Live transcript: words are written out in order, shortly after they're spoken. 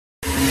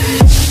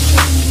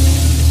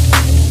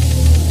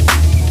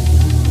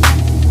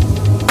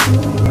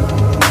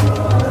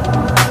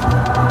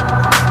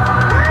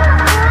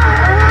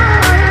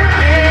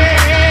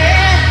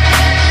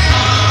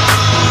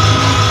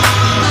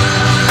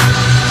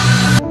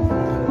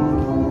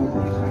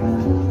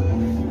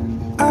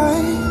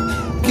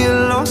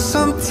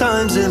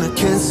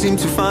seem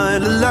to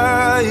find a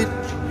light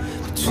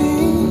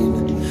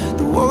between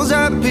the walls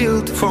I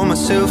built for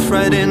myself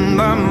right in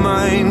my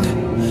mind.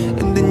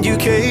 And then you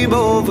came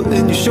over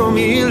and you showed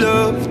me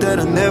love that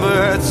I never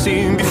had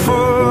seen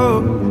before.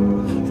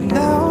 And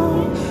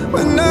now,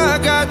 when I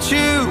got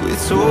you,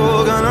 it's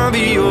all gonna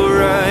be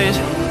alright.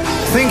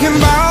 Thinking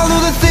about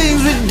all the things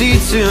we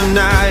did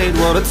tonight.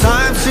 What a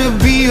time to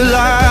be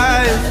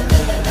alive.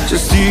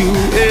 Just you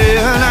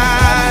and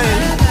I.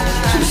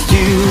 Just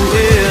you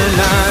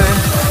and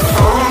I.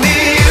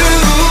 Only you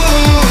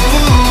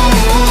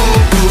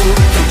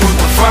can put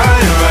the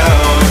fire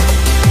out.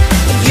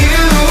 You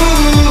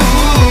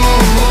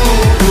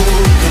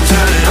can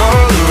turn it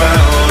all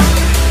around.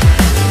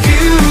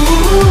 You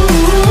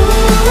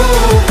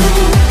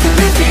can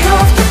lift me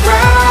off the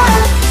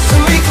ground, so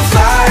we can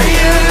fly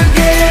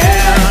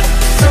again.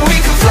 So we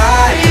can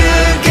fly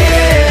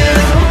again.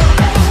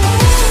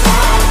 So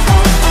we can fly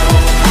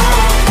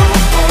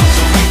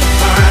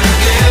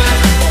again.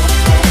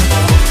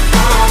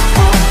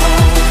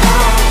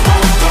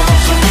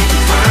 So we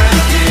can fly again. So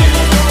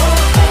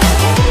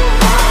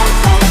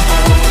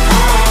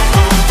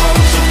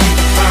we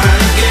can fly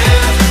again.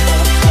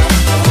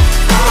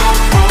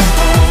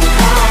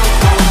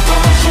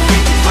 So we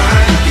can fly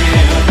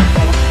again.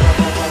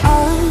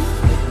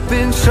 I've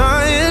been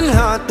trying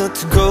hard not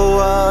to go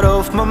out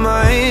of my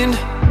mind.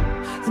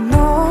 And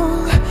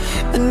all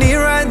I need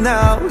right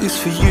now is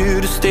for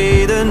you to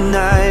stay the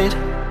night.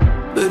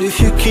 But if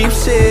you keep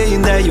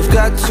saying that you've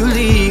got to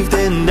leave,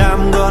 then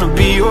I'm gonna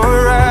be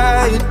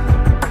alright.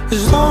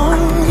 As long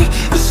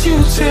as you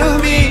tell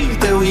me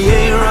that we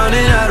ain't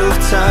running out of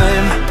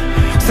time.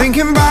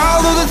 Thinking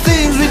about all the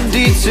things we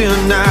did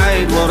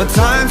tonight. What a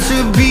time to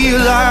be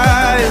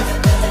alive.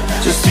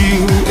 Just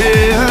you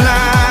and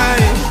I.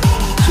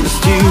 Just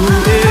you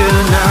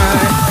and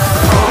I.